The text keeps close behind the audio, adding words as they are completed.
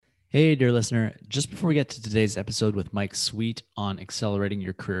Hey, dear listener. Just before we get to today's episode with Mike Sweet on accelerating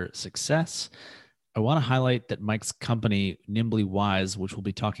your career success, I want to highlight that Mike's company, Nimbly Wise, which we'll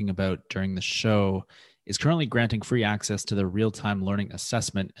be talking about during the show, is currently granting free access to the real time learning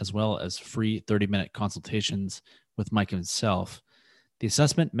assessment as well as free 30-minute consultations with Mike himself. The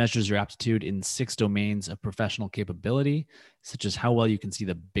assessment measures your aptitude in 6 domains of professional capability, such as how well you can see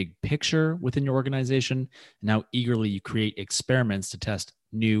the big picture within your organization and how eagerly you create experiments to test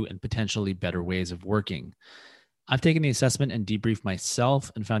new and potentially better ways of working. I've taken the assessment and debriefed myself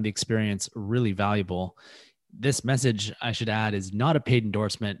and found the experience really valuable. This message, I should add, is not a paid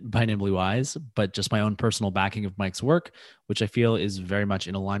endorsement by Nimbly Wise, but just my own personal backing of Mike's work, which I feel is very much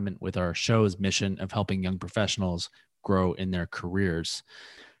in alignment with our show's mission of helping young professionals grow in their careers.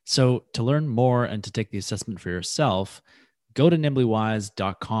 So, to learn more and to take the assessment for yourself, go to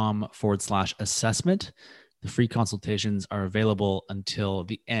nimblywise.com/assessment. The free consultations are available until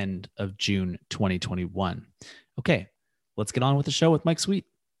the end of June 2021. Okay, let's get on with the show with Mike Sweet.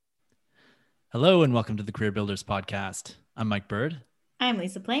 Hello, and welcome to the Career Builders Podcast. I'm Mike Bird. I'm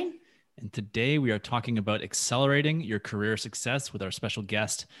Lisa Plain. And today we are talking about accelerating your career success with our special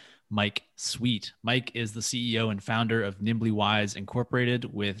guest, Mike Sweet. Mike is the CEO and founder of Nimbly Wise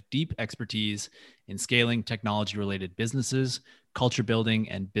Incorporated with deep expertise in scaling technology-related businesses, culture building,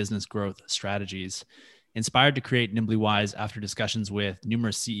 and business growth strategies. Inspired to create Nimbly Wise after discussions with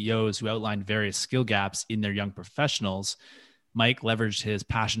numerous CEOs who outlined various skill gaps in their young professionals, Mike leveraged his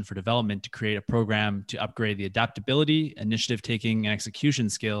passion for development to create a program to upgrade the adaptability, initiative taking, and execution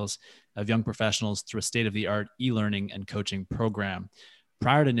skills of young professionals through a state-of-the-art e-learning and coaching program.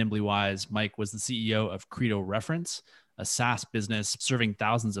 Prior to Nimbly Wise, Mike was the CEO of Credo Reference, a SaaS business serving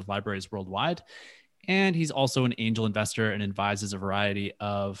thousands of libraries worldwide. And he's also an angel investor and advises a variety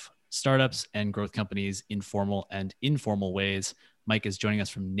of startups and growth companies in formal and informal ways. Mike is joining us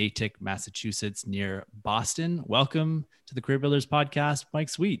from Natick, Massachusetts, near Boston. Welcome to the Career Builders Podcast, Mike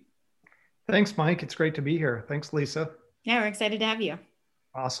Sweet. Thanks, Mike. It's great to be here. Thanks, Lisa. Yeah, we're excited to have you.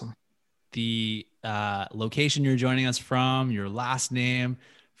 Awesome. The location you're joining us from, your last name,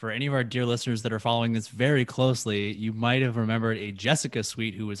 for any of our dear listeners that are following this very closely, you might have remembered a Jessica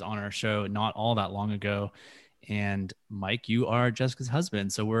Sweet who was on our show not all that long ago. And Mike, you are Jessica's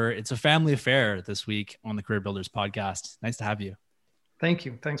husband. So it's a family affair this week on the Career Builders Podcast. Nice to have you. Thank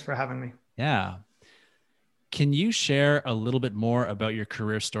you. Thanks for having me. Yeah. Can you share a little bit more about your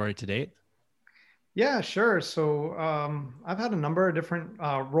career story to date? Yeah, sure. So I've had a number of different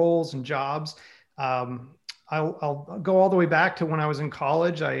roles and jobs. I'll go all the way back to when I was in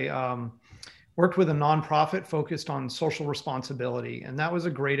college. I worked with a nonprofit focused on social responsibility, and that was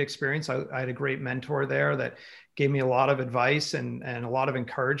a great experience. I had a great mentor there that gave me a lot of advice and a lot of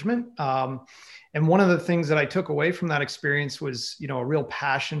encouragement. And one of the things that I took away from that experience was, a real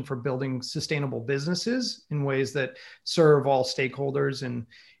passion for building sustainable businesses in ways that serve all stakeholders and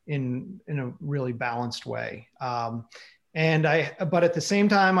in a really balanced way. But at the same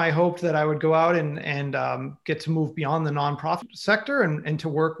time, I hoped that I would go out and get to move beyond the nonprofit sector and to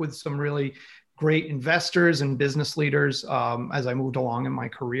work with some really great investors and business leaders as I moved along in my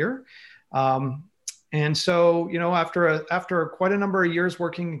career. And so, after quite a number of years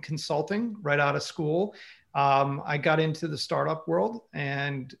working in consulting right out of school, I got into the startup world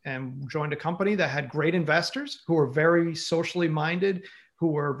and joined a company that had great investors who were very socially minded, who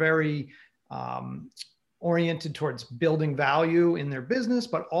were very oriented towards building value in their business,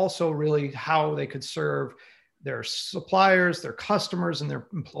 but also really how they could serve their suppliers, their customers, and their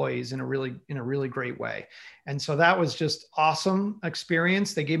employees in a really great way. And so that was just awesome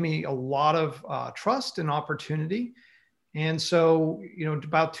experience. They gave me a lot of trust and opportunity. And so,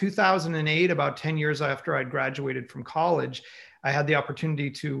 about 2008, about 10 years after I'd graduated from college, I had the opportunity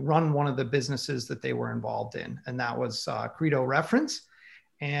to run one of the businesses that they were involved in, and that was Credo Reference.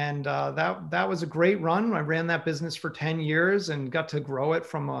 And that was a great run. I ran that business for 10 years and got to grow it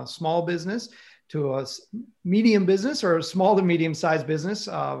from a small business to a medium business, or a small to medium sized business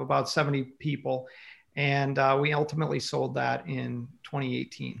of about 70 people. And we ultimately sold that in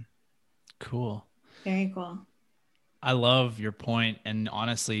 2018. Cool. Very cool. I love your point. And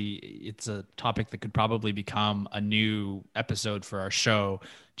honestly, it's a topic that could probably become a new episode for our show,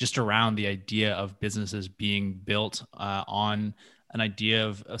 just around the idea of businesses being built on an idea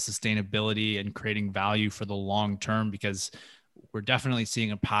of sustainability and creating value for the long term, because we're definitely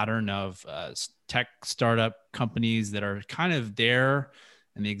seeing a pattern of tech startup companies that are kind of there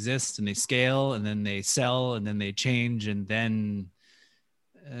and they exist and they scale and then they sell and then they change and then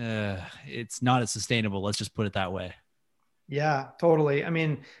it's not as sustainable. Let's just put it that way. Yeah, totally. I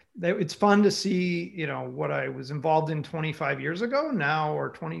mean, it's fun to see, what I was involved in 25 years ago now, or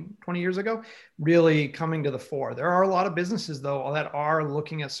 20 years ago, really coming to the fore. There are a lot of businesses though that are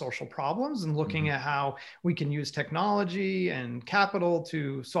looking at social problems and looking at how we can use technology and capital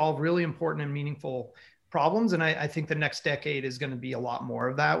to solve really important and meaningful problems. And I think the next decade is going to be a lot more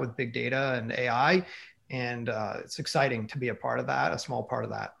of that with big data and AI. And it's exciting to be a part of that, a small part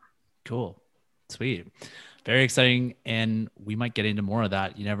of that. Cool. Sweet. Very exciting. And we might get into more of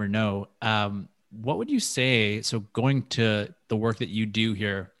that. You never know. What would you say? So going to the work that you do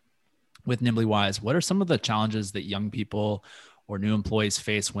here with Nimbly Wise, what are some of the challenges that young people or new employees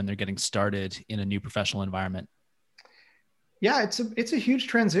face when they're getting started in a new professional environment? Yeah, it's a huge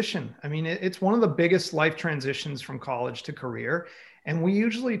transition. I mean, it's one of the biggest life transitions from college to career. And we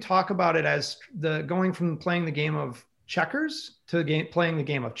usually talk about it as going from playing the game of checkers to playing the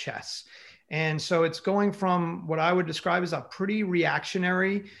game of chess. And so it's going from what I would describe as a pretty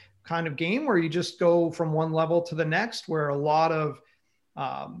reactionary kind of game where you just go from one level to the next, where a lot of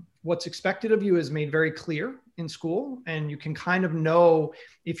what's expected of you is made very clear in school. And you can kind of know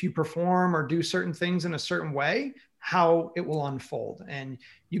if you perform or do certain things in a certain way, how it will unfold. And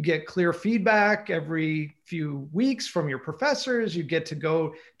you get clear feedback every few weeks from your professors. You get to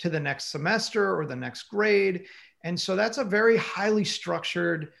go to the next semester or the next grade. And so that's a very highly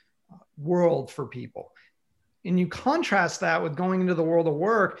structured world for people. And you contrast that with going into the world of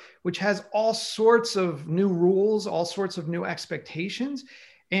work, which has all sorts of new rules, all sorts of new expectations.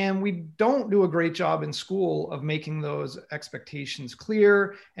 And we don't do a great job in school of making those expectations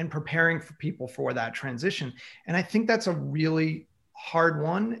clear and preparing for people for that transition. And I think that's a really hard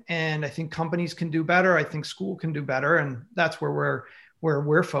one. And I think companies can do better. I think school can do better. And that's where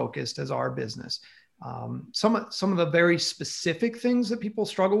we're focused as our business. Some of the very specific things that people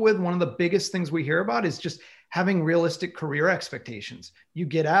struggle with, one of the biggest things we hear about is just having realistic career expectations. You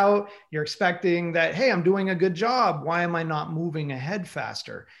get out, you're expecting that, hey, I'm doing a good job. Why am I not moving ahead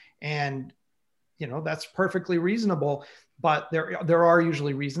faster? And, that's perfectly reasonable, but there are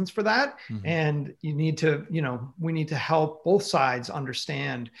usually reasons for that. Mm-hmm. And we need to help both sides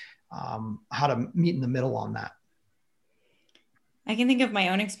understand how to meet in the middle on that. I can think of my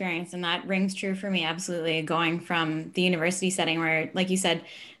own experience, and that rings true for me. Absolutely. Going from the university setting where, like you said,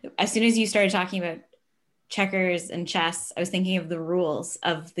 as soon as you started talking about checkers and chess, I was thinking of the rules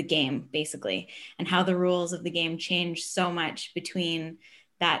of the game, basically, and how the rules of the game change so much between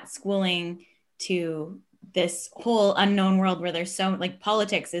that schooling to this whole unknown world where there's so like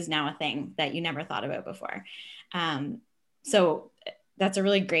politics is now a thing that you never thought about before. So that's a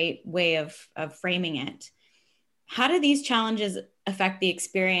really great way of framing it. How do these challenges affect the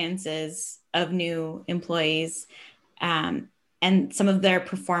experiences of new employees and some of their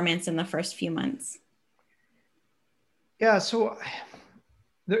performance in the first few months? Yeah, so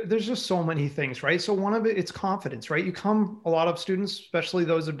there's just so many things, right? So one of it's confidence, right? A lot of students, especially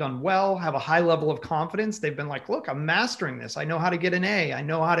those who've done well, have a high level of confidence. They've been like, look, I'm mastering this. I know how to get an A. I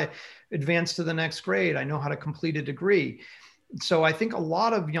know how to advance to the next grade. I know how to complete a degree. So I think a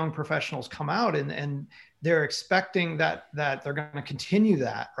lot of young professionals come out and they're expecting that they're going to continue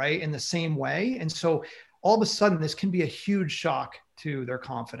that, right, in the same way. And so all of a sudden, this can be a huge shock to their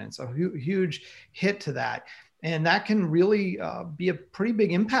confidence, a huge hit to that. And that can really be a pretty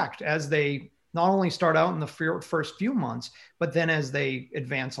big impact as they not only start out in the first few months, but then as they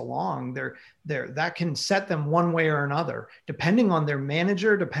advance along, that can set them one way or another, depending on their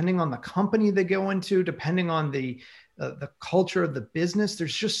manager, depending on the company they go into, depending on the culture of the business.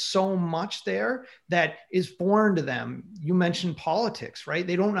 There's just so much there that is foreign to them. You mentioned politics, right?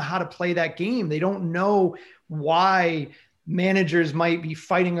 They don't know how to play that game. They don't know why managers might be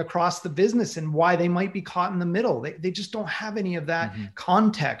fighting across the business and why they might be caught in the middle. They just don't have any of that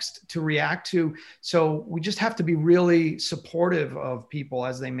context to react to. So we just have to be really supportive of people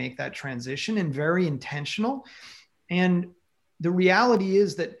as they make that transition and very intentional. And the reality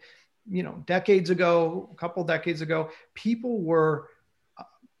is that, a couple decades ago, people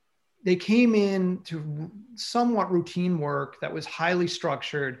they came in to somewhat routine work that was highly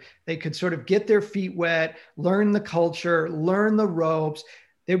structured. They could sort of get their feet wet, learn the culture, learn the ropes.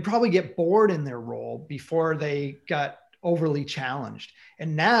 They would probably get bored in their role before they got overly challenged.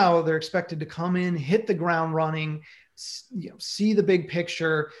 And now they're expected to come in, hit the ground running, see the big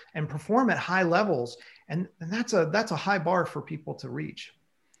picture and perform at high levels. And that's a high bar for people to reach.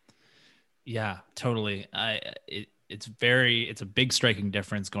 Yeah, totally. It's a big striking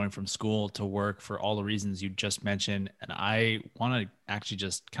difference going from school to work for all the reasons you just mentioned. And I want to actually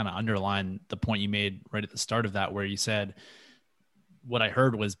just kind of underline the point you made right at the start of that, where you said, what I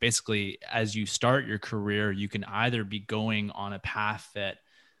heard was basically, as you start your career, you can either be going on a path that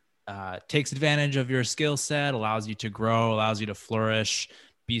takes advantage of your skill set, allows you to grow, allows you to flourish,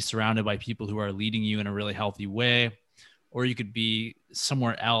 be surrounded by people who are leading you in a really healthy way. Or you could be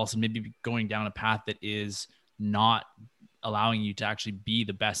somewhere else and maybe going down a path that is not allowing you to actually be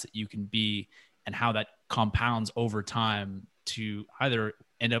the best that you can be, and how that compounds over time to either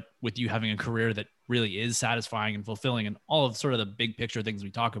end up with you having a career that really is satisfying and fulfilling and all of sort of the big picture things we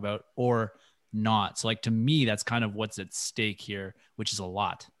talk about, or not. So like, to me, that's kind of what's at stake here, which is a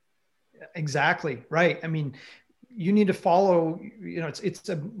lot. Exactly. Right. I mean, you need to follow,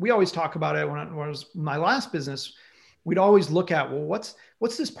 we always talk about it when it was my last business. We'd always look at, well,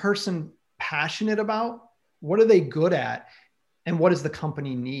 what's this person passionate about? What are they good at? And what does the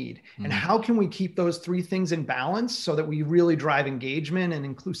company need? And how can we keep those three things in balance so that we really drive engagement and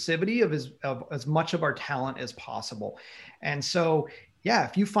inclusivity of as much of our talent as possible? And so, yeah,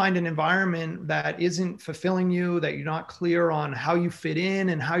 if you find an environment that isn't fulfilling you, that you're not clear on how you fit in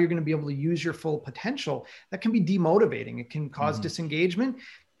and how you're going to be able to use your full potential, that can be demotivating. It can cause disengagement,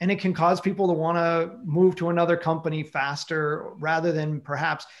 and it can cause people to want to move to another company faster, rather than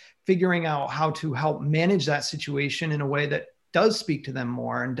perhaps figuring out how to help manage that situation in a way that does speak to them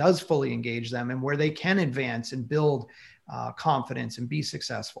more and does fully engage them, and where they can advance and build confidence and be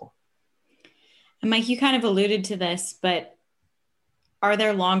successful. And Mike, you kind of alluded to this, but are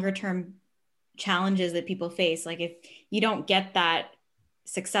there longer term challenges that people face? Like, if you don't get that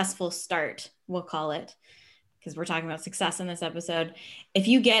successful start, we'll call it, because we're talking about success in this episode. If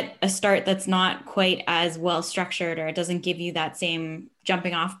you get a start that's not quite as well structured, or it doesn't give you that same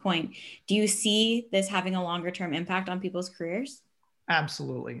jumping off point, do you see this having a longer term impact on people's careers?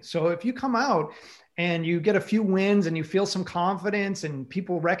 Absolutely. So if you come out and you get a few wins and you feel some confidence and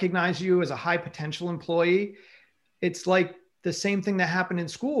people recognize you as a high potential employee, it's like the same thing that happened in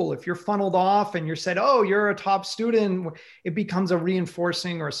school. If you're funneled off and you're said, oh, you're a top student, it becomes a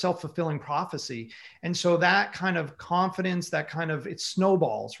reinforcing or a self-fulfilling prophecy. And so that kind of confidence, it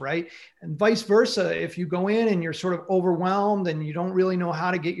snowballs, right? And vice versa. If you go in and you're sort of overwhelmed and you don't really know how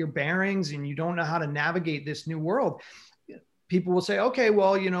to get your bearings and you don't know how to navigate this new world, people will say, okay,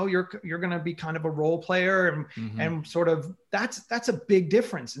 well, you're going to be kind of a role player, and sort of that's a big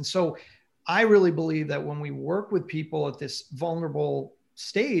difference. And so I really believe that when we work with people at this vulnerable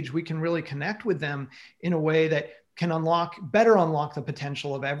stage, we can really connect with them in a way that can better unlock the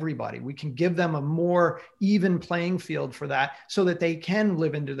potential of everybody. We can give them a more even playing field for that, so that they can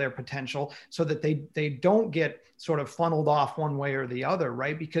live into their potential, so that they don't get sort of funneled off one way or the other,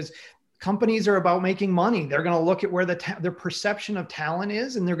 right? Because companies are about making money. They're going to look at where their perception of talent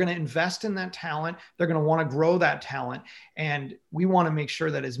is, and they're going to invest in that talent. They're going to want to grow that talent. And we want to make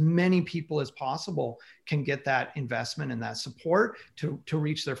sure that as many people as possible can get that investment and that support to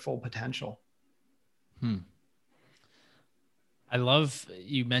reach their full potential. I love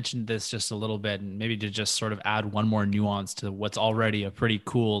you mentioned this just a little bit, and maybe to just sort of add one more nuance to what's already a pretty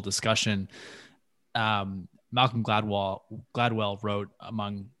cool discussion. Malcolm Gladwell wrote,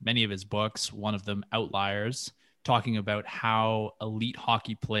 among many of his books, one of them, Outliers, talking about how elite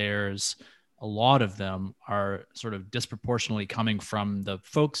hockey players, a lot of them are sort of disproportionately coming from the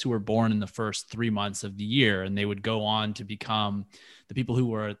folks who were born in the first 3 months of the year. And they would go on to become the people who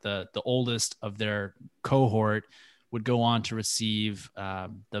were the oldest of their cohort, would go on to receive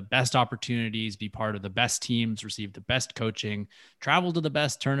the best opportunities, be part of the best teams, receive the best coaching, travel to the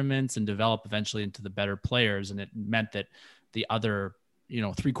best tournaments, and develop eventually into the better players. And it meant that the other,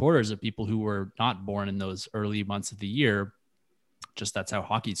 3/4 of people who were not born in those early months of the year, just that's how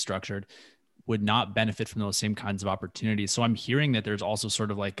hockey's structured, would not benefit from those same kinds of opportunities. So I'm hearing that there's also sort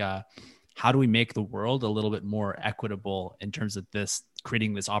of like how do we make the world a little bit more equitable in terms of this,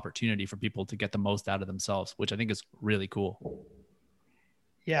 creating this opportunity for people to get the most out of themselves, which I think is really cool.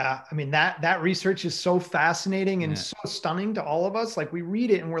 Yeah. I mean, that research is so fascinating and so stunning to all of us. Like, we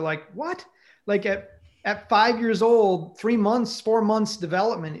read it and we're like, what? Like at 5 years old, 3 months, 4 months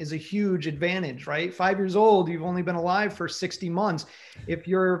development is a huge advantage, right? 5 years old, you've only been alive for 60 months. If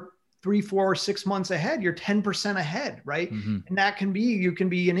you're 3, 4, 6 months ahead, you're 10% ahead, right? And that can be, you can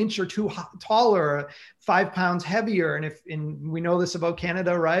be an inch or two taller, 5 pounds heavier. And we know this about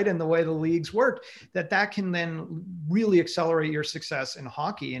Canada, right? And the way the leagues work, that can then really accelerate your success in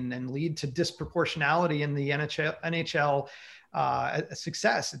hockey and lead to disproportionality in the NHL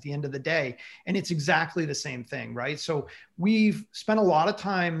success at the end of the day. And it's exactly the same thing, right? So we've spent a lot of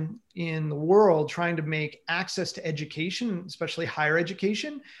time in the world trying to make access to education, especially higher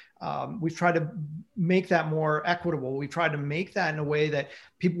education. We've tried to make that more equitable. We've tried to make that in a way that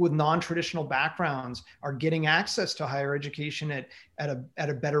people with non-traditional backgrounds are getting access to higher education at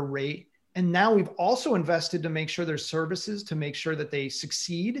a better rate And now we've also invested to make sure there's services to make sure that they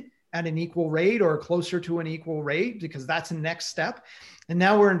succeed at an equal rate or closer to an equal rate, because that's the next step. And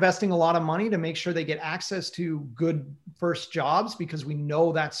now we're investing a lot of money to make sure they get access to good first jobs, because we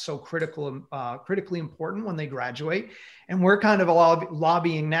know that's so critically important when they graduate. And we're kind of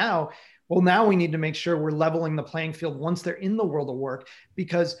lobbying now. Well, now we need to make sure we're leveling the playing field once they're in the world of work,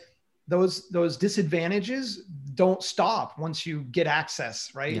 because those disadvantages don't stop once you get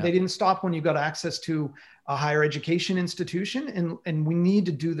access, right? Yeah. They didn't stop when you got access to a higher education institution. And we need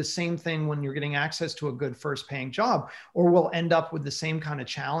to do the same thing when you're getting access to a good first paying job, or we'll end up with the same kind of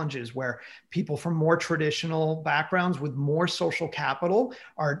challenges where people from more traditional backgrounds with more social capital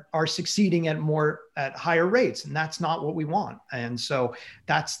are succeeding at higher rates. And that's not what we want. And so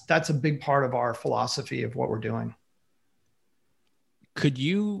that's a big part of our philosophy of what we're doing. Could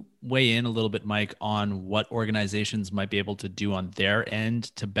you weigh in a little bit, Mike, on what organizations might be able to do on their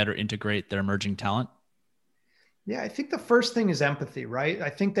end to better integrate their emerging talent? Yeah, I think the first thing is empathy, right? I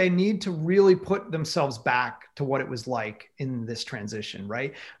think they need to really put themselves back to what it was like in this transition,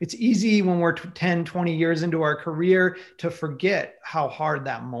 right? It's easy when we're 10, 20 years into our career to forget how hard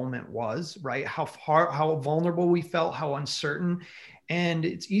that moment was, right? How vulnerable we felt, how uncertain. And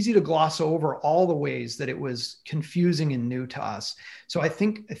it's easy to gloss over all the ways that it was confusing and new to us. So I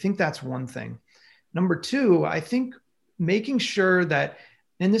think that's one thing. Number two, I think making sure that,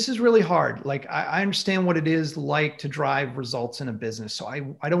 and this is really hard. Like I understand what it is like to drive results in a business. So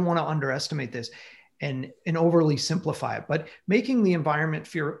I don't want to underestimate this and overly simplify it, but making the environment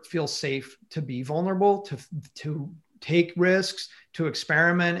feel safe to be vulnerable, to take risks, to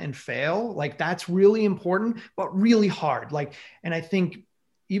experiment and fail. Like that's really important, but really hard. And I think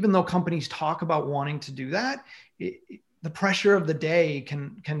even though companies talk about wanting to do that, the pressure of the day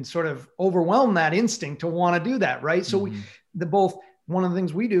can sort of overwhelm that instinct to want to do that, right? So one of the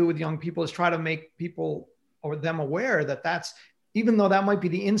things we do with young people is try to make people or them aware that that's, even though that might be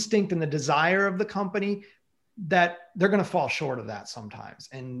the instinct and the desire of the company, that they're going to fall short of that sometimes,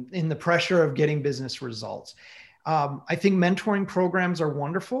 and in the pressure of getting business results. I think mentoring programs are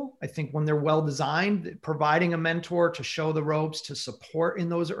wonderful. I think when they're well designed, providing a mentor to show the ropes, to support in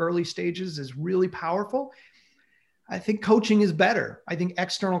those early stages is really powerful. I think coaching is better. I think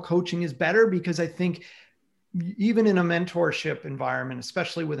external coaching is better, because I think even in a mentorship environment,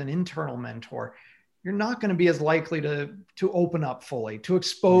 especially with an internal mentor, you're not going to be as likely to open up fully, to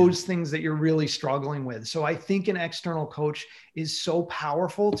expose things that you're really struggling with. So I think an external coach is so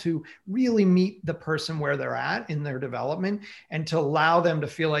powerful to really meet the person where they're at in their development, and to allow them to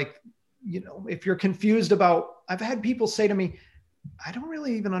feel like, if you're confused about, I've had people say to me, I don't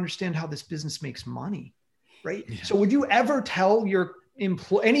really even understand how this business makes money, right? Yeah. So would you ever tell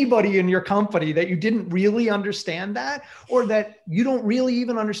anybody in your company that you didn't really understand that, or that you don't really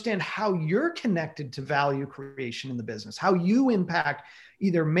even understand how you're connected to value creation in the business, how you impact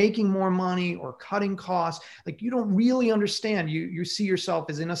either making more money or cutting costs? Like you don't really understand. You see yourself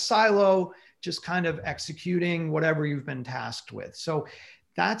as in a silo, just kind of executing whatever you've been tasked with. So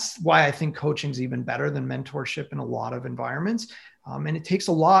that's why I think coaching is even better than mentorship in a lot of environments. And it takes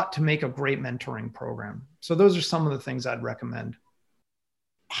a lot to make a great mentoring program. So those are some of the things I'd recommend.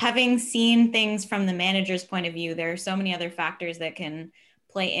 Having seen things from the manager's point of view, there are so many other factors that can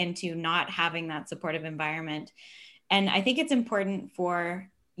play into not having that supportive environment. And I think it's important for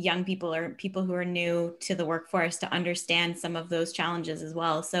young people or people who are new to the workforce to understand some of those challenges as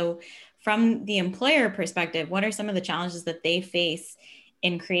well. So from the employer perspective, what are some of the challenges that they face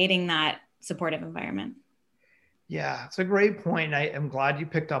in creating that supportive environment? Yeah, it's a great point. I am glad you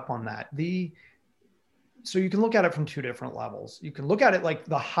picked up on that. So you can look at it from two different levels. You can look at it like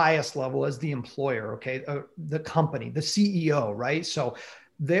the highest level as the employer, okay, the company, the CEO, right? So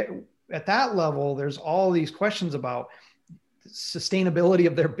at that level, there's all these questions about sustainability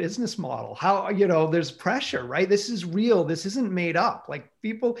of their business model. How, there's pressure, right? This is real. This isn't made up. Like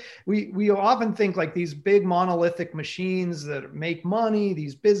people, we often think like these big monolithic machines that make money,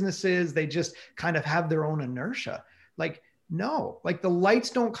 these businesses, they just kind of have their own inertia. Like, no, like the lights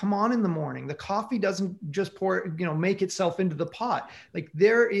don't come on in the morning. The coffee doesn't just make itself into the pot. Like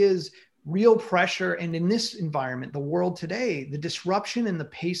there is real pressure. And in this environment, the world today, the disruption and the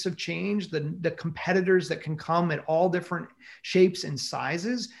pace of change, the competitors that can come at all different shapes and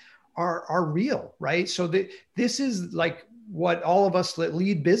sizes are real, right? So this is like what all of us that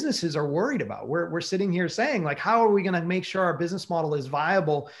lead businesses are worried about. We're sitting here saying like, how are we going to make sure our business model is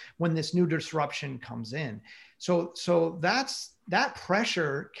viable when this new disruption comes in? So that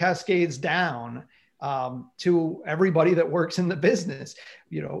pressure cascades down to everybody that works in the business,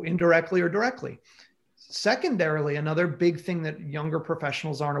 indirectly or directly. secondarily, another big thing that younger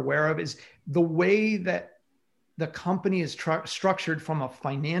professionals aren't aware of is the way that the company is structured from a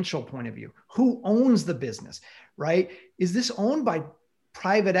financial point of view. Who owns the business, right? Is this owned by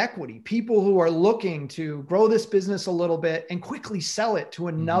private equity, people who are looking to grow this business a little bit and quickly sell it to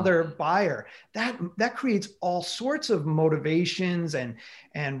another buyer? That creates all sorts of motivations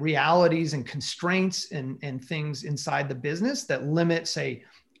and realities and constraints and things inside the business that limit, say,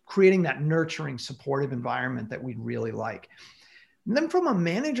 creating that nurturing, supportive environment that we'd really like. And then from a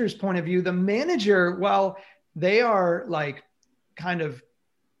manager's point of view, the manager, well, they are like kind of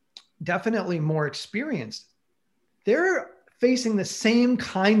definitely more experienced. They're facing the same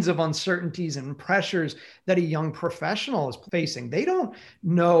kinds of uncertainties and pressures that a young professional is facing. They don't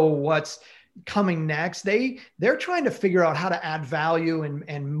know what's coming next. They're trying to figure out how to add value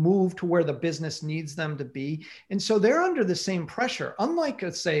and move to where the business needs them to be. And so they're under the same pressure. Unlike,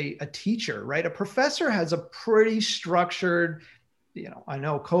 let's say, a teacher, right? A professor has a pretty structured, I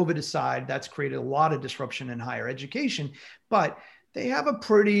know COVID aside, that's created a lot of disruption in higher education, but they have a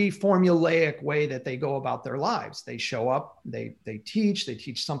pretty formulaic way that they go about their lives. They show up, they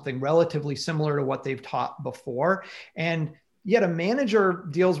teach something relatively similar to what they've taught before. And yet a manager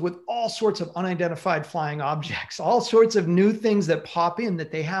deals with all sorts of unidentified flying objects, all sorts of new things that pop in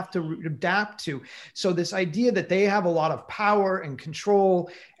that they have to adapt to. So this idea that they have a lot of power and control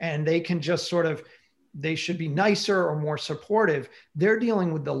and they can just they should be nicer or more supportive, they're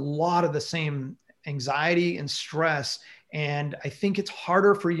dealing with a lot of the same anxiety and stress. And I think it's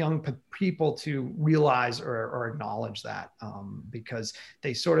harder for young people to realize or acknowledge that because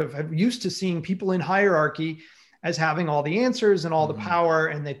they sort of have used to seeing people in hierarchy as having all the answers and all the power,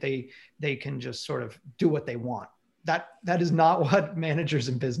 and that they can just sort of do what they want. That is not what managers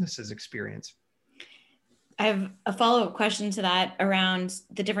and businesses experience. I have a follow-up question to that around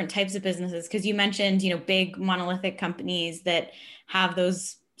the different types of businesses, because you mentioned, big monolithic companies that have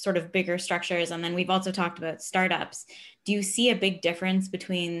those sort of bigger structures. And then we've also talked about startups. Do you see a big difference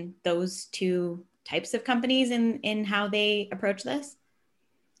between those two types of companies in how they approach this?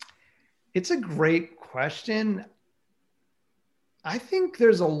 It's a great question. I think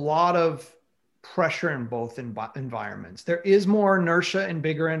there's a lot of pressure in both environments. There is more inertia in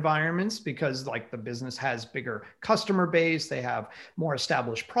bigger environments because like the business has bigger customer base, they have more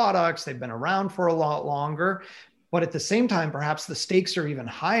established products, they've been around for a lot longer. But at the same time, perhaps the stakes are even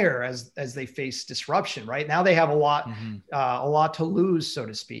higher as they face disruption, right? Now they have a lot to lose, so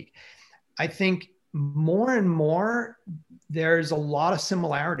to speak. I think more and more, there's a lot of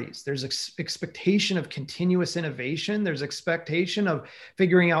similarities. There's expectation of continuous innovation. There's expectation of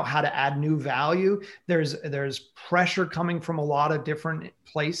figuring out how to add new value. There's pressure coming from a lot of different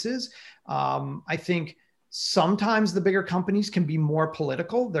places. I think sometimes the bigger companies can be more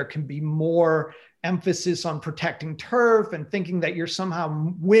political. There can be more emphasis on protecting turf and thinking that you're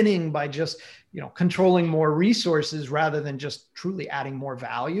somehow winning by just, controlling more resources rather than just truly adding more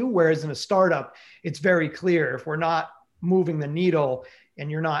value. Whereas in a startup, it's very clear if we're not moving the needle and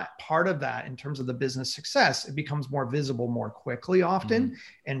you're not part of that in terms of the business success, it becomes more visible more quickly often.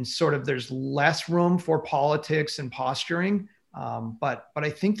 And sort of there's less room for politics and posturing. But I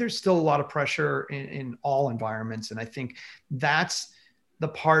think there's still a lot of pressure in all environments. And I think that's the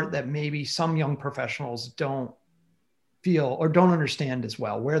part that maybe some young professionals don't feel or don't understand as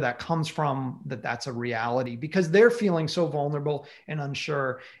well, where that comes from, that's a reality because they're feeling so vulnerable and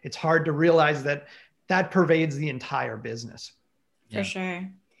unsure. It's hard to realize that pervades the entire business. For sure.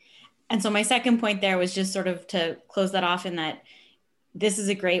 And so my second point there was just sort of to close that off in that this is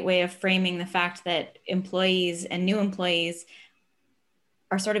a great way of framing the fact that employees and new employees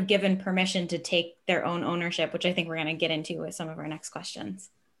are sort of given permission to take their own ownership, which I think we're going to get into with some of our next questions.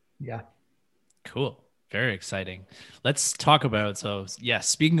 Yeah. Cool. Very exciting. Let's talk about,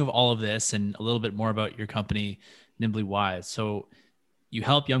 speaking of all of this and a little bit more about your company, Nimbly Wise. So you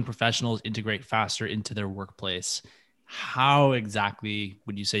help young professionals integrate faster into their workplace. How exactly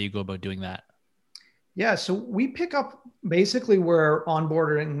would you say you go about doing that? Yeah, so we pick up basically where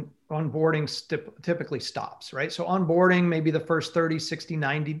onboarding typically stops, right? So onboarding, maybe the first 30, 60,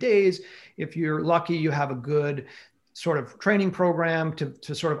 90 days. If you're lucky, you have a good sort of training program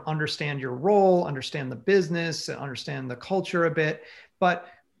to sort of understand your role, understand the business, understand the culture a bit. But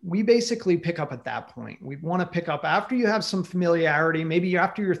we basically pick up at that point. We want to pick up after you have some familiarity, maybe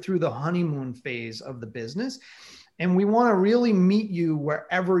after you're through the honeymoon phase of the business. And we want to really meet you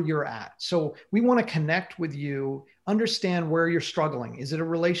wherever you're at. So we want to connect with you, understand where you're struggling. Is it a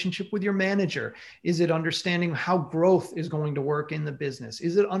relationship with your manager? Is it understanding how growth is going to work in the business?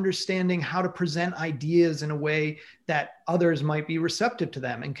 Is it understanding how to present ideas in a way that others might be receptive to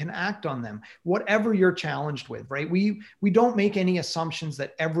them and can act on them? Whatever you're challenged with, right? We don't make any assumptions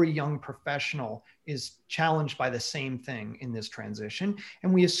that every young professional is challenged by the same thing in this transition.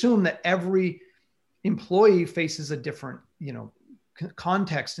 And we assume that every employee faces a different,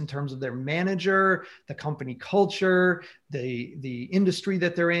 context in terms of their manager, the company culture, the industry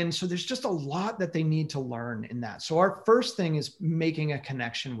that they're in. So there's just a lot that they need to learn in that. So our first thing is making a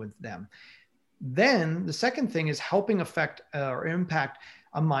connection with them. Then the second thing is helping affect or impact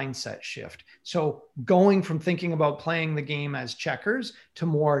a mindset shift. So going from thinking about playing the game as checkers to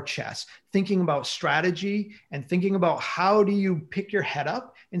more chess, thinking about strategy and thinking about how do you pick your head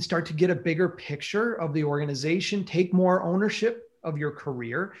up and start to get a bigger picture of the organization, take more ownership of your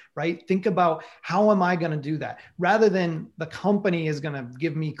career, right? Think about how am I going to do that rather than the company is going to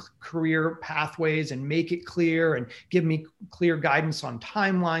give me career pathways and make it clear and give me clear guidance on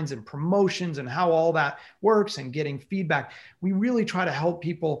timelines and promotions and how all that works and getting feedback. We really try to help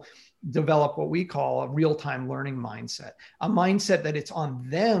people develop what we call a real-time learning mindset, a mindset that it's on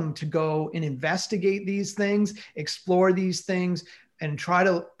them to go and investigate these things, explore these things, and try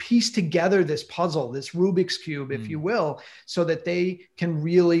to piece together this puzzle, this Rubik's Cube, if you will, so that they can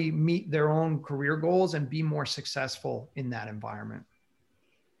really meet their own career goals and be more successful in that environment.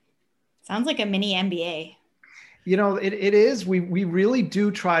 Sounds like a mini MBA. It is. We really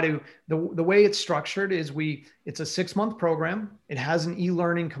do try to, the way it's structured is it's a 6-month program. It has an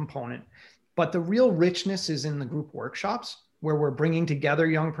e-learning component, but the real richness is in the group workshops where we're bringing together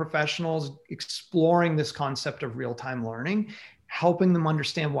young professionals, exploring this concept of real-time learning, helping them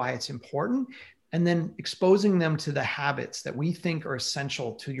understand why it's important, and then exposing them to the habits that we think are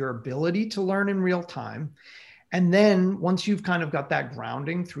essential to your ability to learn in real time. And then once you've kind of got that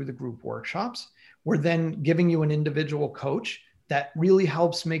grounding through the group workshops, we're then giving you an individual coach that really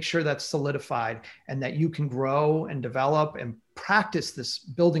helps make sure that's solidified and that you can grow and develop and practice this,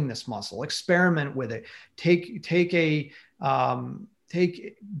 building this muscle, experiment with it, take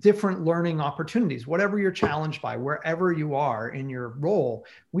different learning opportunities, whatever you're challenged by, wherever you are in your role.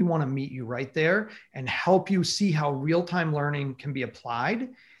 We want to meet you right there and help you see how real-time learning can be applied.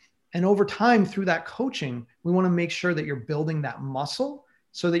 And over time, through that coaching, we want to make sure that you're building that muscle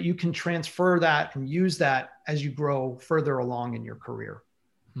so that you can transfer that and use that as you grow further along in your career.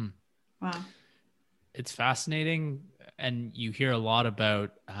 Wow. It's fascinating. And you hear a lot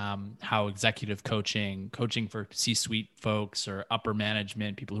about how executive coaching for C-suite folks or upper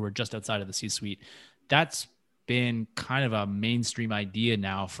management, people who are just outside of the C-suite, that's been kind of a mainstream idea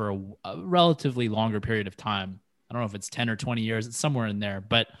now for a relatively longer period of time. I don't know if it's 10 or 20 years, it's somewhere in there,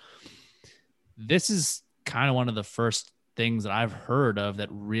 but this is kind of one of the first things that I've heard of that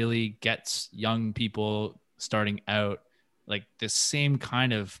really gets young people starting out, like this same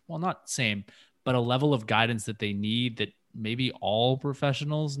kind of, well, not same, but a level of guidance that they need that maybe all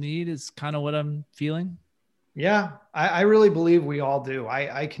professionals need is kind of what I'm feeling. Yeah, I really believe we all do.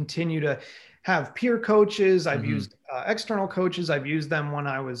 I continue to have peer coaches. I've used external coaches. I've used them when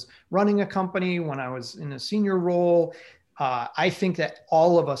I was running a company, when I was in a senior role. I think that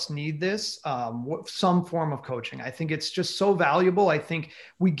all of us need this, some form of coaching. I think it's just so valuable. I think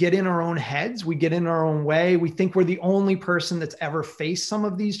we get in our own heads, we get in our own way. We think we're the only person that's ever faced some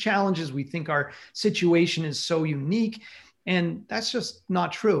of these challenges. We think our situation is so unique. And that's just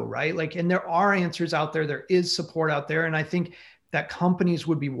not true, right? And there are answers out there. There is support out there. And I think that companies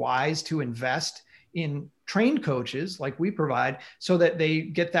would be wise to invest in trained coaches like we provide so that they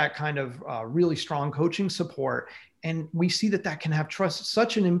get that kind of really strong coaching support. And we see that can have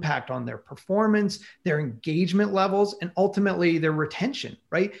such an impact on their performance, their engagement levels, and ultimately their retention,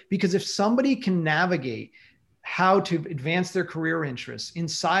 right? Because if somebody can navigate how to advance their career interests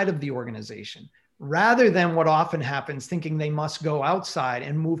inside of the organization, rather than what often happens, thinking they must go outside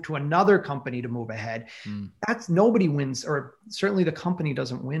and move to another company to move ahead, that's nobody wins, or certainly the company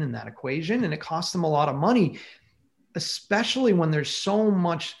doesn't win in that equation. And it costs them a lot of money, especially when there's so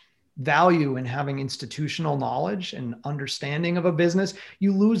much value in having institutional knowledge and understanding of a business.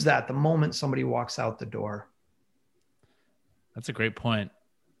 You lose that the moment somebody walks out the door. That's a great point.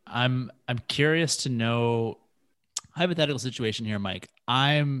 I'm curious to know, hypothetical situation here, Mike.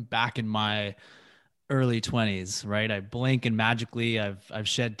 I'm back in my early 20s, right? I blink and magically I've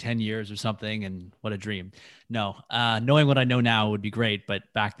shed 10 years or something, and what a dream. No, knowing what I know now would be great, but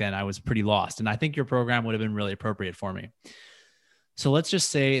back then I was pretty lost, and I think your program would have been really appropriate for me. So let's just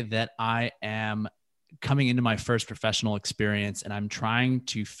say that I am coming into my first professional experience, and I'm trying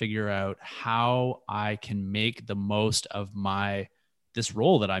to figure out how I can make the most of this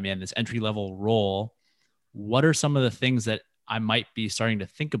role that I'm in, this entry-level role. What are some of the things that I might be starting to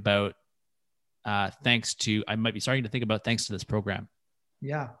think about thanks to this program?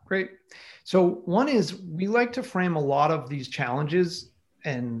 Yeah, great. So one is, we like to frame a lot of these challenges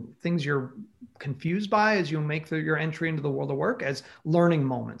and things you're confused by as you make your entry into the world of work as learning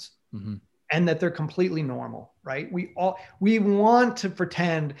moments. Mm-hmm. And that they're completely normal, right? We want to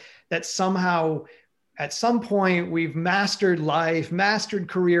pretend that somehow at some point we've mastered life, mastered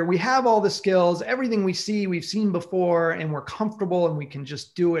career. We have all the skills, everything we've seen before, and we're comfortable and we can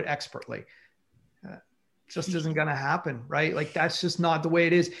just do it expertly. Just isn't going to happen, right? Like, that's just not the way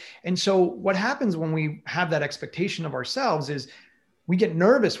it is. And so what happens when we have that expectation of ourselves is we get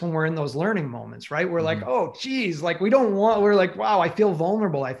nervous when we're in those learning moments, right? We're like, oh, geez, like we're like, wow, I feel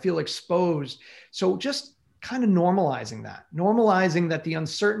vulnerable. I feel exposed. So just kind of normalizing that the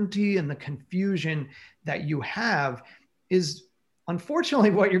uncertainty and the confusion that you have is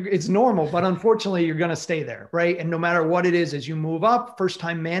unfortunately it's normal, but unfortunately you're going to stay there, right? And no matter what it is, as you move up,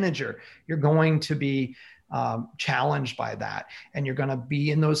 first-time manager, you're going to be challenged by that. And you're going to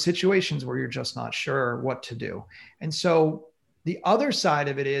be in those situations where you're just not sure what to do. And so the other side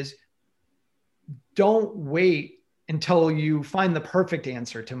of it is, don't wait until you find the perfect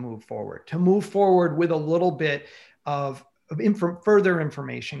answer to move forward with a little bit of further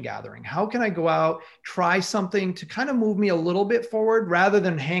information gathering. How can I go out, try something to kind of move me a little bit forward, rather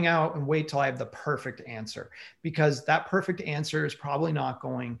than hang out and wait till I have the perfect answer? Because that perfect answer is probably not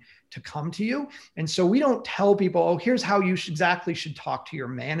going to come to you. And so we don't tell people, oh, here's how you exactly should talk to your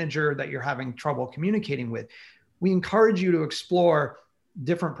manager that you're having trouble communicating with. We encourage you to explore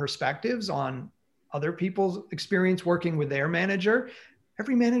different perspectives on other people's experience working with their manager.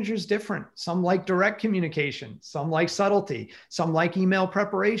 Every manager is different. Some like direct communication, some like subtlety, some like email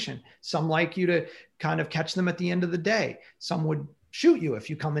preparation, some like you to kind of catch them at the end of the day. Some would shoot you if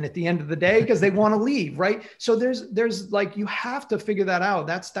you come in at the end of the day because they want to leave, right? So there's like, you have to figure that out.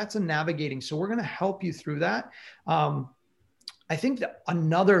 That's a navigating. So we're going to help you through that. I think that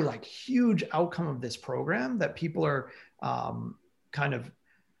another like huge outcome of this program that people are kind of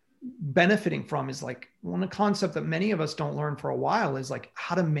benefiting from is like, one concept that many of us don't learn for a while is like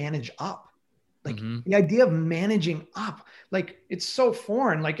how to manage up. Like the idea of managing up, like it's so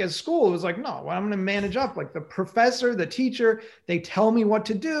foreign. Like at school, it was like, no, I'm going to manage up. Like the professor, the teacher, they tell me what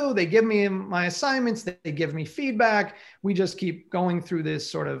to do. They give me my assignments. They give me feedback. We just keep going through this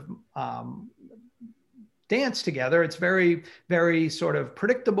sort of dance together. It's very, very sort of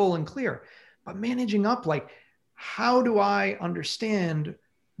predictable and clear. But managing up, like, how do I understand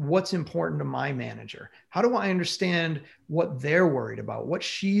what's important to my manager? How do I understand what they're worried about, what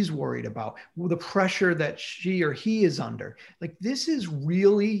she's worried about, the pressure that she or he is under? Like, this is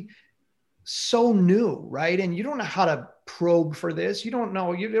really so new, right? And you don't know how to probe for this. You don't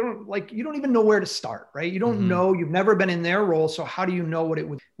even know where to start, right? You don't know, you've never been in their role. So how do you know what it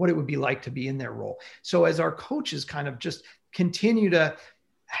would be like to be in their role? So as our coaches kind of just continue to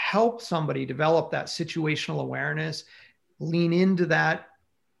help somebody develop that situational awareness, lean into that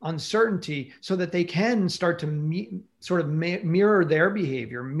uncertainty so that they can start to mirror their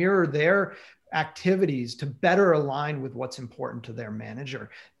behavior, mirror their activities to better align with what's important to their manager.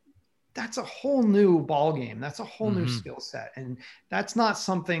 That's a whole new ballgame. That's a whole new skill set. And that's not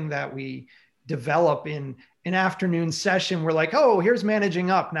something that we develop in an afternoon session. We're like, oh, here's managing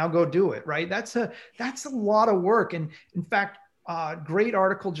up, now go do it, right? That's a lot of work. And in fact, a great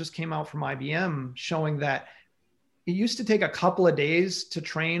article just came out from IBM showing that it used to take a couple of days to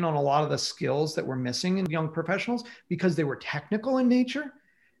train on a lot of the skills that were missing in young professionals because they were technical in nature.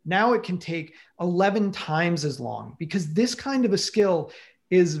 Now it can take 11 times as long because this kind of a skill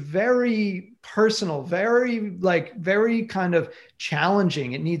is very personal, very kind of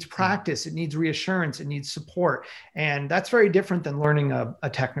challenging. It needs practice, it needs reassurance, it needs support. And that's very different than learning a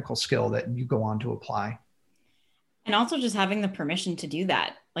technical skill that you go on to apply. And also just having the permission to do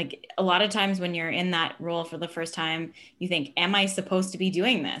that. Like a lot of times when you're in that role for the first time, you think, am I supposed to be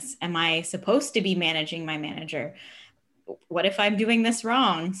doing this? Am I supposed to be managing my manager? What if I'm doing this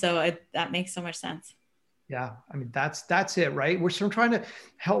wrong? So that makes so much sense. Yeah. I mean, that's it, right? We're sort of trying to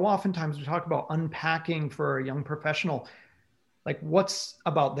help. Oftentimes we talk about unpacking for a young professional, like what's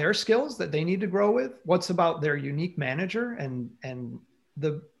about their skills that they need to grow with, what's about their unique manager and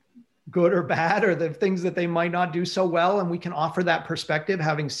the good or bad, or the things that they might not do so well. And we can offer that perspective,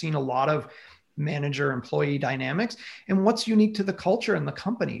 having seen a lot of manager employee dynamics, and what's unique to the culture and the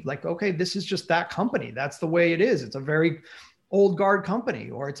company. Like, okay, this is just that company. That's the way it is. It's a very old guard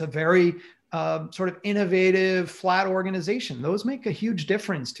company, or it's a very sort of innovative, flat organization. Those make a huge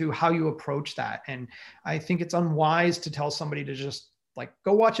difference to how you approach that. And I think it's unwise to tell somebody to just like,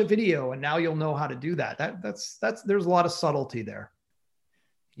 go watch a video and now you'll know how to do that. That's there's a lot of subtlety there.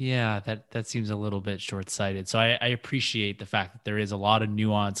 Yeah, that seems a little bit short-sighted. So I appreciate the fact that there is a lot of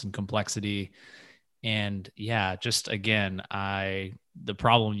nuance and complexity. And yeah, just again, the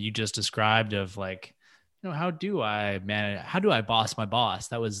problem you just described of like, how do I manage? How do I boss my boss?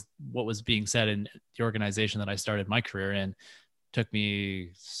 That was what was being said in the organization that I started my career in. Took me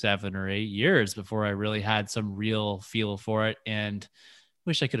 7 or 8 years before I really had some real feel for it, and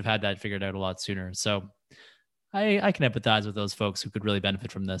wish I could have had that figured out a lot sooner. So I can empathize with those folks who could really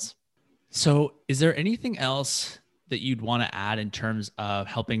benefit from this. So is there anything else that you'd want to add in terms of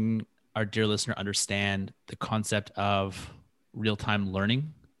helping our dear listener understand the concept of real-time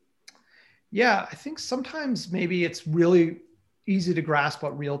learning? Yeah, I think sometimes maybe it's really easy to grasp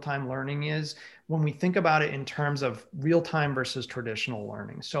what real-time learning is when we think about it in terms of real-time versus traditional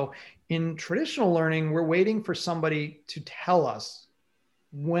learning. So in traditional learning, we're waiting for somebody to tell us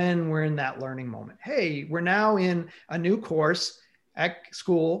when we're in that learning moment. Hey, we're now in a new course at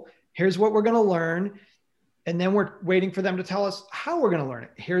school. Here's what we're going to learn. And then we're waiting for them to tell us how we're going to learn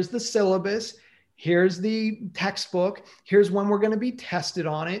it. Here's the syllabus. Here's the textbook. Here's when we're going to be tested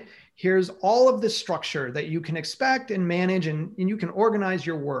on it. Here's all of the structure that you can expect and manage, and you can organize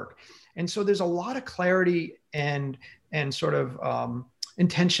your work. And so there's a lot of clarity and sort of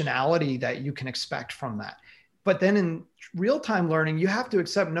intentionality that you can expect from that. But then in real-time learning, you have to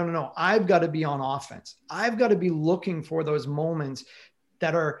accept, no, I've got to be on offense. I've got to be looking for those moments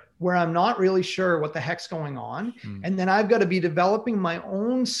that are where I'm not really sure what the heck's going on. And then I've got to be developing my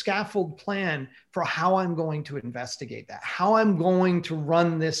own scaffold plan for how I'm going to investigate that, how I'm going to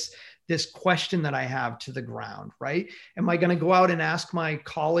run this question that I have to the ground, right? Am I going to go out and ask my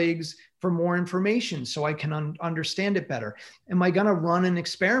colleagues for more information so I can understand it better? Am I going to run an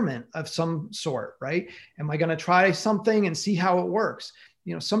experiment of some sort, right? Am I going to try something and see how it works?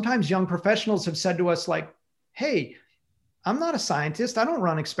 Sometimes young professionals have said to us like, hey, I'm not a scientist. I don't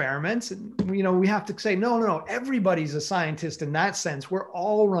run experiments. And, we have to say, no, everybody's a scientist in that sense. We're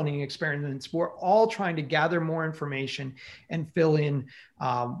all running experiments. We're all trying to gather more information and fill in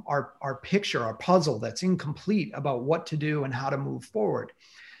our picture, our puzzle that's incomplete about what to do and how to move forward.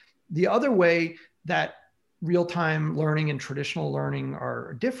 The other way that real-time learning and traditional learning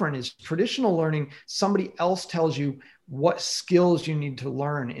are different is traditional learning, somebody else tells you what skills you need to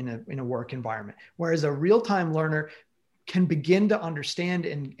learn in a work environment. Whereas a real-time learner can begin to understand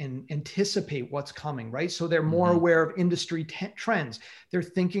and anticipate what's coming, right? So they're more aware of industry trends. They're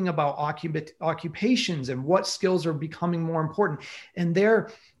thinking about occupations and what skills are becoming more important. And they're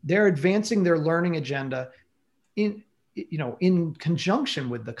advancing their learning agenda in conjunction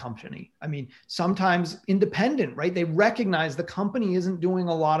with the company. I mean, sometimes independent, right? They recognize the company isn't doing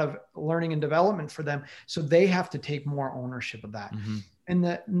a lot of learning and development for them. So they have to take more ownership of that. And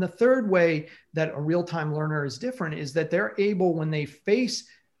the third way that a real-time learner is different is that they're able, when they face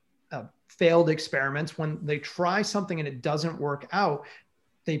failed experiments, when they try something and it doesn't work out,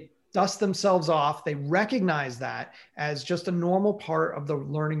 they dust themselves off. They recognize that as just a normal part of the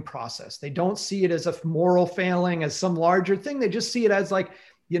learning process. They don't see it as a moral failing, as some larger thing. They just see it as like,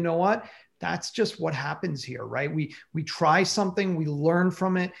 you know what? That's just what happens here, right? We try something, we learn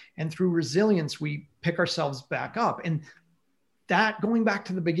from it, and through resilience, we pick ourselves back up. And that, going back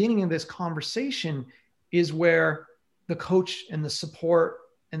to the beginning of this conversation, is where the coach and the support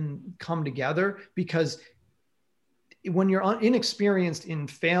and come together, because when you're inexperienced in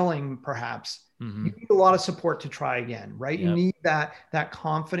failing, perhaps you need a lot of support to try again, right? Yep. You need that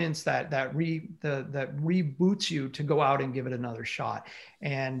confidence that reboots you to go out and give it another shot.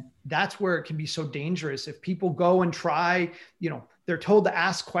 And that's where it can be so dangerous. If people go and try, they're told to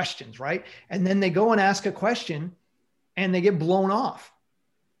ask questions, right? And then they go and ask a question and they get blown off.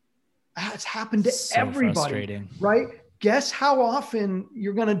 It's happened to everybody, right? Guess how often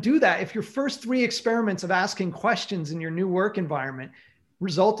you're going to do that. If your first 3 experiments of asking questions in your new work environment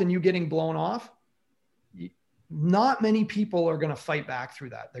result in you getting blown off, not many people are going to fight back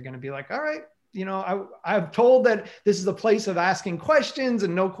through that. They're going to be like, all right, I've told that this is a place of asking questions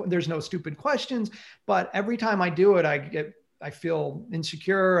and there's no stupid questions. But every time I do it, I feel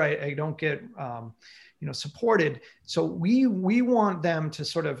insecure. I don't get, supported. So we want them to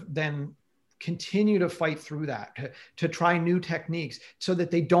sort of then continue to fight through that, to try new techniques so that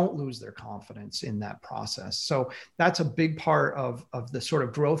they don't lose their confidence in that process. So that's a big part of the sort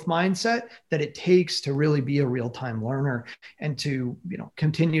of growth mindset that it takes to really be a real-time learner and to,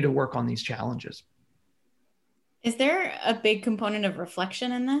 continue to work on these challenges. Is there a big component of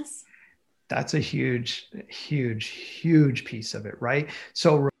reflection in this? That's a huge, huge, huge piece of it, right?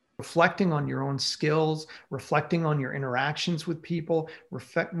 So reflecting on your own skills, reflecting on your interactions with people,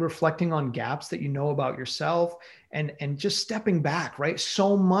 reflecting on gaps that you know about yourself, and just stepping back, right?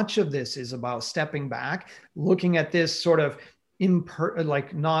 So much of this is about stepping back, looking at this sort of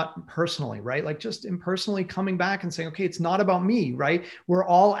like not personally, right? Like just impersonally coming back and saying, okay, it's not about me, right? We're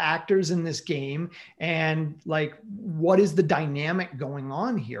all actors in this game. And like, what is the dynamic going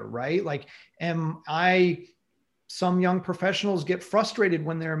on here, right? Like, some young professionals get frustrated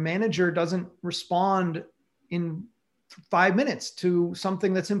when their manager doesn't respond in 5 minutes to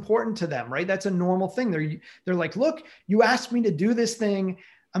something that's important to them, right? That's a normal thing. They're like, look, you asked me to do this thing.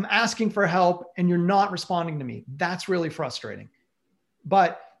 I'm asking for help and you're not responding to me. That's really frustrating.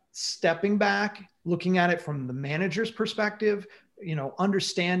 But stepping back, looking at it from the manager's perspective,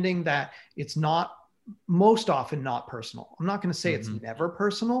 understanding that it's not most often not personal. I'm not going to say it's never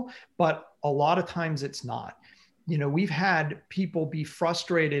personal, but a lot of times it's not. We've had people be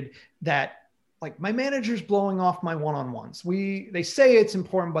frustrated that like my manager's blowing off my one-on-ones. They say it's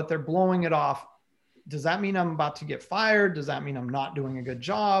important, but they're blowing it off. Does that mean I'm about to get fired? Does that mean I'm not doing a good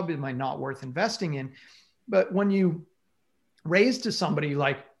job? Am I not worth investing in? But when you raise to somebody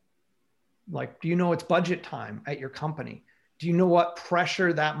like, do you know it's budget time at your company? Do you know what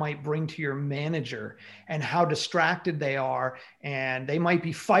pressure that might bring to your manager and how distracted they are? And they might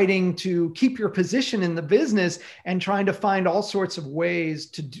be fighting to keep your position in the business and trying to find all sorts of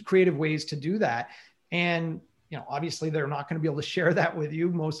creative ways to do that. And obviously they're not going to be able to share that with you,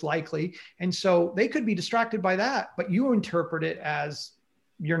 most likely. And so they could be distracted by that, but you interpret it as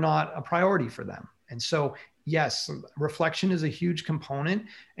you're not a priority for them. And so, yes, reflection is a huge component,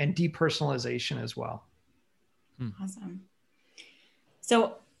 and depersonalization as well. Awesome.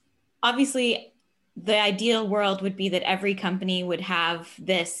 So obviously the ideal world would be that every company would have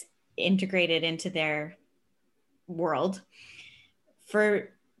this integrated into their world.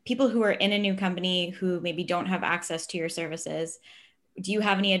 For people who are in a new company who maybe don't have access to your services, do you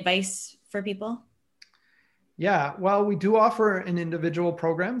have any advice for people? Yeah, well, we do offer an individual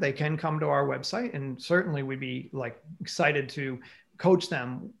program. They can come to our website, and certainly we'd be excited to coach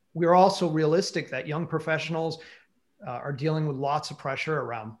them. We're also realistic that young professionals are dealing with lots of pressure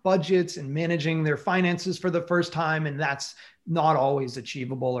around budgets and managing their finances for the first time, and that's not always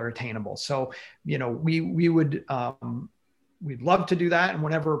achievable or attainable. So, we would we'd love to do that, and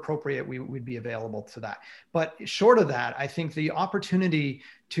whenever appropriate, we'd be available to that. But short of that, I think the opportunity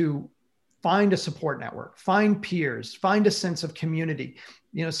to find a support network, find peers, find a sense of community.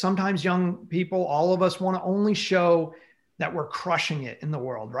 Sometimes young people, all of us want to only show that we're crushing it in the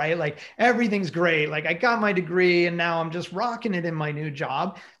world, right? Like everything's great. Like I got my degree and now I'm just rocking it in my new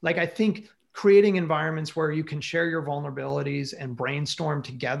job. Like I think creating environments where you can share your vulnerabilities and brainstorm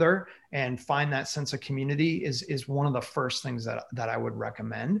together and find that sense of community is one of the first things that I would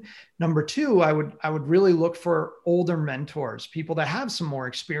recommend. Number two, I would really look for older mentors, people that have some more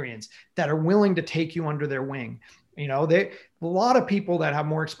experience, that are willing to take you under their wing. A lot of people that have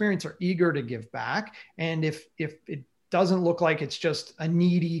more experience are eager to give back. And if it doesn't look like it's just a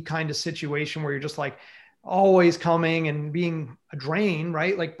needy kind of situation where you're just like always coming and being a drain,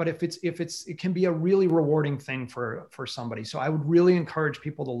 right? But if it can be a really rewarding thing for somebody. So I would really encourage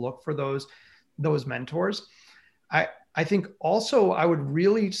people to look for those mentors. I think also I would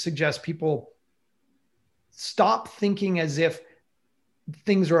really suggest people stop thinking as if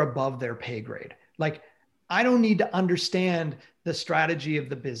things are above their pay grade. Like, I don't need to understand the strategy of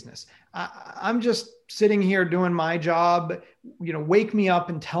the business. I'm just sitting here doing my job. Wake me up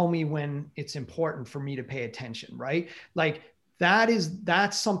and tell me when it's important for me to pay attention, right? Like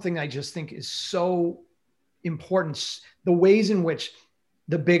that's something I just think is so important. The ways in which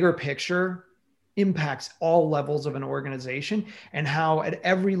the bigger picture impacts all levels of an organization, and how at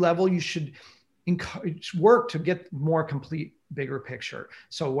every level you should work to get more complete bigger picture.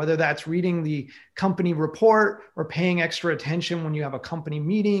 So whether that's reading the company report or paying extra attention when you have a company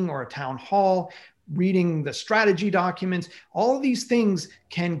meeting or a town hall, reading the strategy documents, all of these things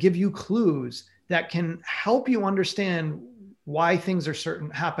can give you clues that can help you understand why things are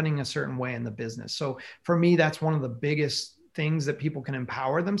happening a certain way in the business. So for me, that's one of the biggest things that people can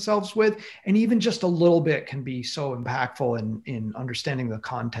empower themselves with. And even just a little bit can be so impactful in understanding the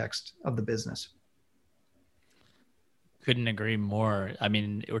context of the business. Couldn't agree more. I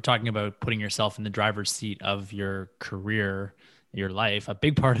mean, we're talking about putting yourself in the driver's seat of your career, your life, a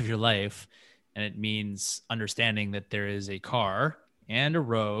big part of your life. And it means understanding that there is a car and a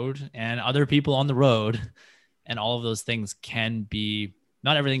road and other people on the road. And all of those things can be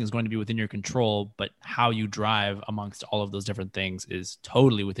not everything is going to be within your control, but how you drive amongst all of those different things is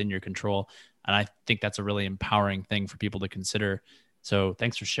totally within your control. And I think that's a really empowering thing for people to consider. So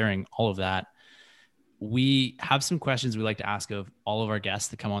thanks for sharing all of that. We have some questions we like to ask of all of our guests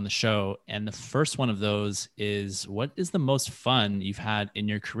that come on the show. And the first one of those is, what is the most fun you've had in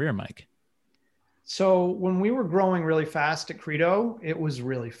your career, Mike? So when we were growing really fast at Credo, it was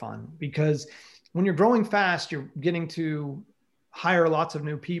really fun because when you're growing fast, you're getting to hire lots of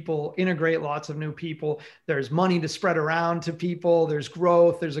new people, integrate lots of new people. There's money to spread around to people. There's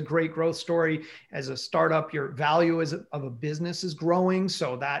growth. There's a great growth story. As a startup, your value of a business is growing.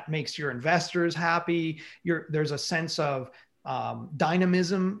 So that makes your investors happy. There's a sense of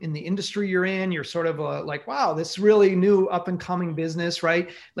dynamism in the industry you're in. You're sort of like, wow, this really new up and coming business, right?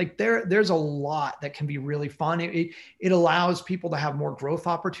 Like there's a lot that can be really fun. It allows people to have more growth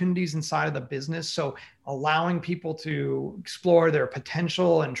opportunities inside of the business. So allowing people to explore their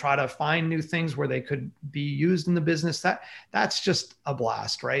potential and try to find new things where they could be used in the business, that's just a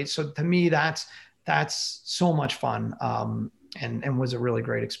blast, right? So to me, that's so much fun, and was a really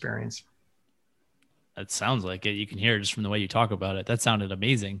great experience. That sounds like it. You can hear it just from the way you talk about it. That sounded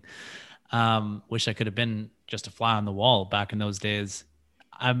amazing. Wish I could have been just a fly on the wall back in those days.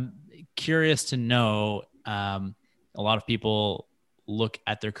 I'm curious to know, a lot of people look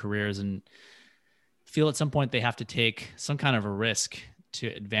at their careers and feel at some point they have to take some kind of a risk to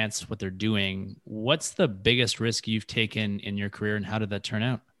advance what they're doing. What's the biggest risk you've taken in your career, and how did that turn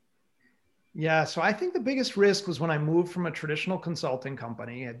out? Yeah, so I think the biggest risk was when I moved from a traditional consulting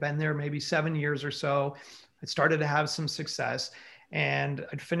company. I'd been there maybe 7 years or so. I started to have some success, and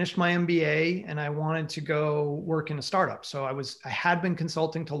I'd finished my MBA, and I wanted to go work in a startup. So I had been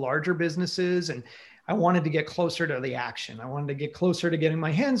consulting to larger businesses, and I wanted to get closer to the action. I wanted to get closer to getting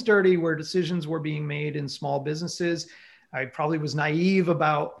my hands dirty where decisions were being made in small businesses. I probably was naive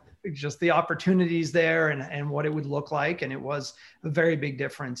about just the opportunities there and what it would look like. And it was a very big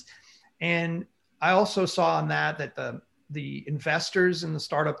difference. And I also saw on that the investors in the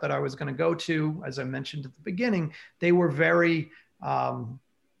startup that I was going to go to, as I mentioned at the beginning, they were very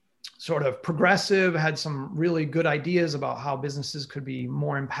sort of progressive, had some really good ideas about how businesses could be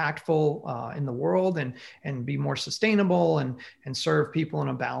more impactful in the world and be more sustainable and serve people in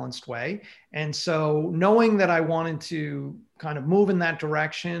a balanced way. And so knowing that I wanted to kind of move in that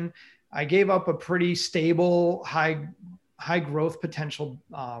direction, I gave up a pretty stable, high growth potential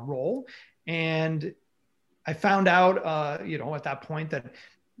role. And I found out, at that point that,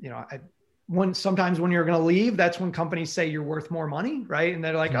 sometimes when you're going to leave, that's when companies say you're worth more money, right? And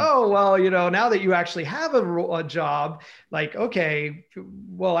they're like, oh, well, now that you actually have a job, like, okay,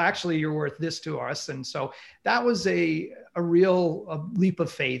 well, actually you're worth this to us. And so that was a real leap of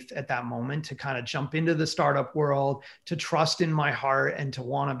faith at that moment to kind of jump into the startup world, to trust in my heart and to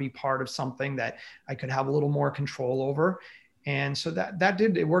want to be part of something that I could have a little more control over. And so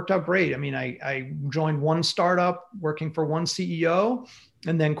it worked out great. I mean, I joined one startup working for one CEO.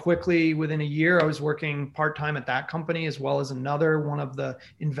 And then quickly within a year, I was working part-time at that company, as well as one of the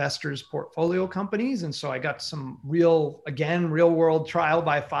investors' portfolio companies. And so I got some real world trial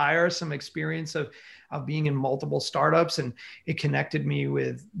by fire, some experience of being in multiple startups. And it connected me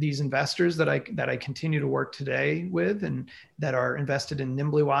with these investors that I continue to work today with and that are invested in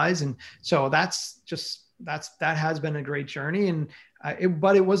Nimbly Wise. And so that has been a great journey. And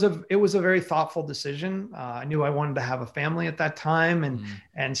but it was a very thoughtful decision. I knew I wanted to have a family at that time,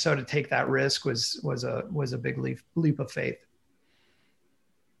 and so to take that risk was a big leap of faith.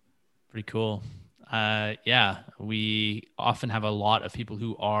 Pretty cool. Yeah, we often have a lot of people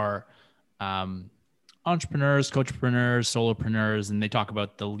who are entrepreneurs, coachpreneurs, solopreneurs, and they talk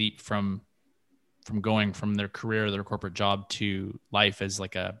about the leap from going from their career, their corporate job to life as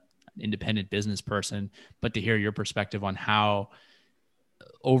like an independent business person. But to hear your perspective on how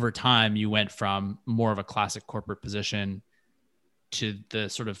over time you went from more of a classic corporate position to the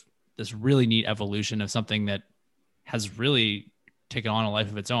sort of this really neat evolution of something that has really taken on a life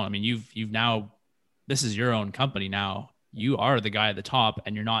of its own. I mean, you've now, this is your own company now. You are the guy at the top,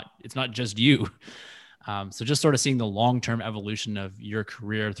 and it's not just you. So just sort of seeing the long-term evolution of your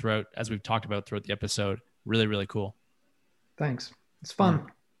career throughout, as we've talked about throughout the episode, really, really cool. Thanks. It's fun.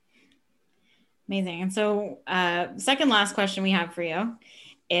 Amazing. And so second last question we have for you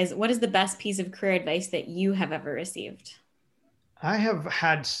is, what is the best piece of career advice that you have ever received? I have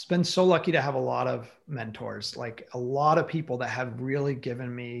been so lucky to have a lot of mentors, like a lot of people that have really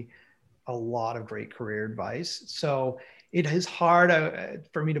given me a lot of great career advice. So it is hard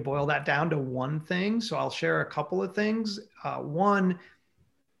for me to boil that down to one thing. So I'll share a couple of things. One,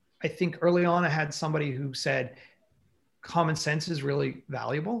 I think early on I had somebody who said, common sense is really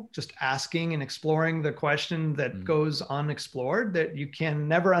valuable. Just asking and exploring the question that goes unexplored, that you can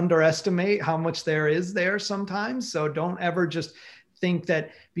never underestimate how much there is there sometimes. So don't ever just think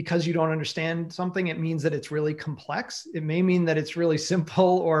that because you don't understand something, it means that it's really complex. It may mean that it's really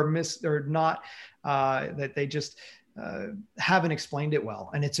simple or not, that they just haven't explained it well.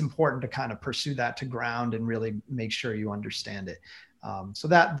 And it's important to kind of pursue that to ground and really make sure you understand it. So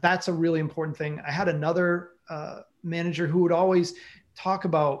that's a really important thing. I had another manager who would always talk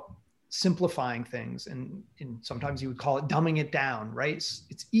about simplifying things, and sometimes you would call it dumbing it down, right?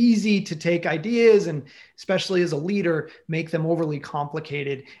 It's easy to take ideas, and especially as a leader, make them overly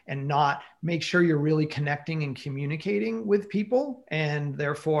complicated and not make sure you're really connecting and communicating with people, and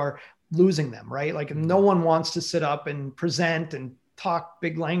therefore losing them, right? Like no one wants to sit up and present and talk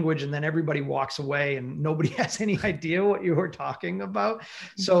big language and then everybody walks away and nobody has any idea what you were talking about.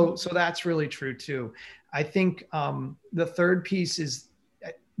 So that's really true too. I think the third piece is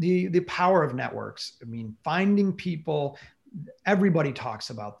the power of networks. I mean, finding people, everybody talks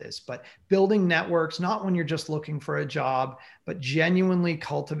about this, but building networks, not when you're just looking for a job, but genuinely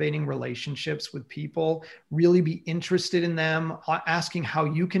cultivating relationships with people, really be interested in them, asking how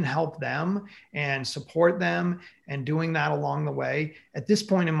you can help them and support them, and doing that along the way. At this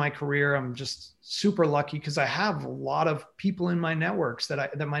point in my career, I'm just super lucky because I have a lot of people in my networks that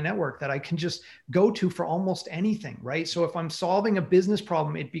I can just go to for almost anything, right? So if I'm solving a business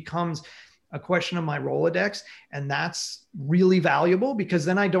problem, it becomes a question of my Rolodex. And that's really valuable because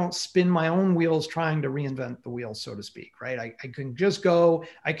then I don't spin my own wheels trying to reinvent the wheel, so to speak, right? I can just go,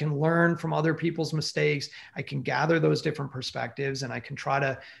 I can learn from other people's mistakes. I can gather those different perspectives and I can try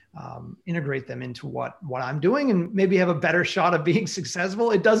to integrate them into what I'm doing and maybe have a better shot of being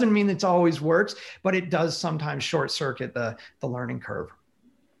successful. It doesn't mean it always works, but it does sometimes short circuit the learning curve.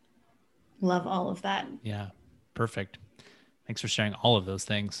 Love all of that. Yeah, perfect. Thanks for sharing all of those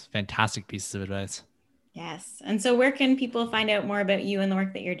things. Fantastic pieces of advice. Yes. And so where can people find out more about you and the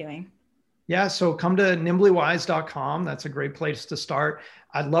work that you're doing? Yeah, so come to nimblywise.com. That's a great place to start.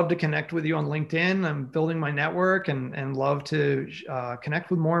 I'd love to connect with you on LinkedIn. I'm building my network and love to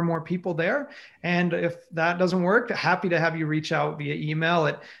connect with more and more people there. And if that doesn't work, happy to have you reach out via email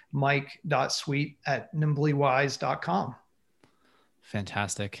at mike.sweet@nimblywise.com.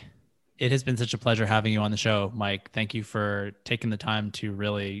 Fantastic. It has been such a pleasure having you on the show, Mike. Thank you for taking the time to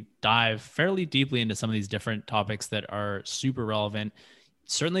really dive fairly deeply into some of these different topics that are super relevant,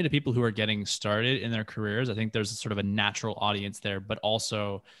 certainly to people who are getting started in their careers. I think there's sort of a natural audience there, but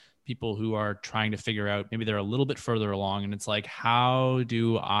also people who are trying to figure out, maybe they're a little bit further along and it's like, how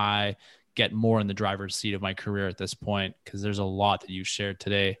do I get more in the driver's seat of my career at this point? Because there's a lot that you shared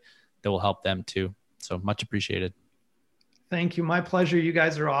today that will help them too. So much appreciated. Thank you. My pleasure. You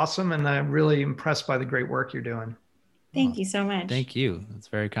guys are awesome. And I'm really impressed by the great work you're doing. Thank you so much. Thank you. That's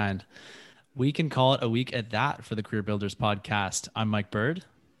very kind. We can call it a week at that for the Career Builders podcast. I'm Mike Bird.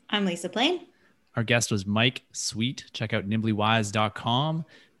 I'm Lisa Plain. Our guest was Mike Sweet. Check out nimblywise.com.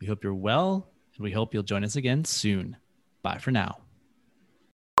 We hope you're well, and we hope you'll join us again soon. Bye for now.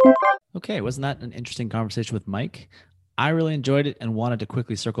 Okay, wasn't that an interesting conversation with Mike? I really enjoyed it and wanted to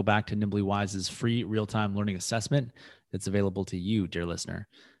quickly circle back to Nimbly Wise's free real-time learning assessment that's available to you, dear listener.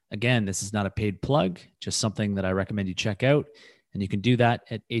 Again, this is not a paid plug, just something that I recommend you check out. And you can do that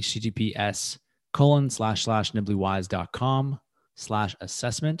at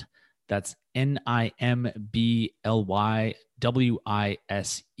https://nimblywise.com/assessment. That's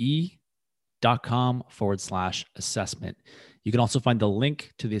NIMBLYWISE.com/assessment. You can also find the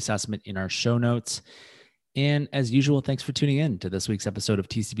link to the assessment in our show notes. And as usual, thanks for tuning in to this week's episode of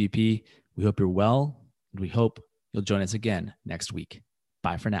TCBP. We hope you're well, and we hope you'll join us again next week.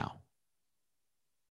 Bye for now.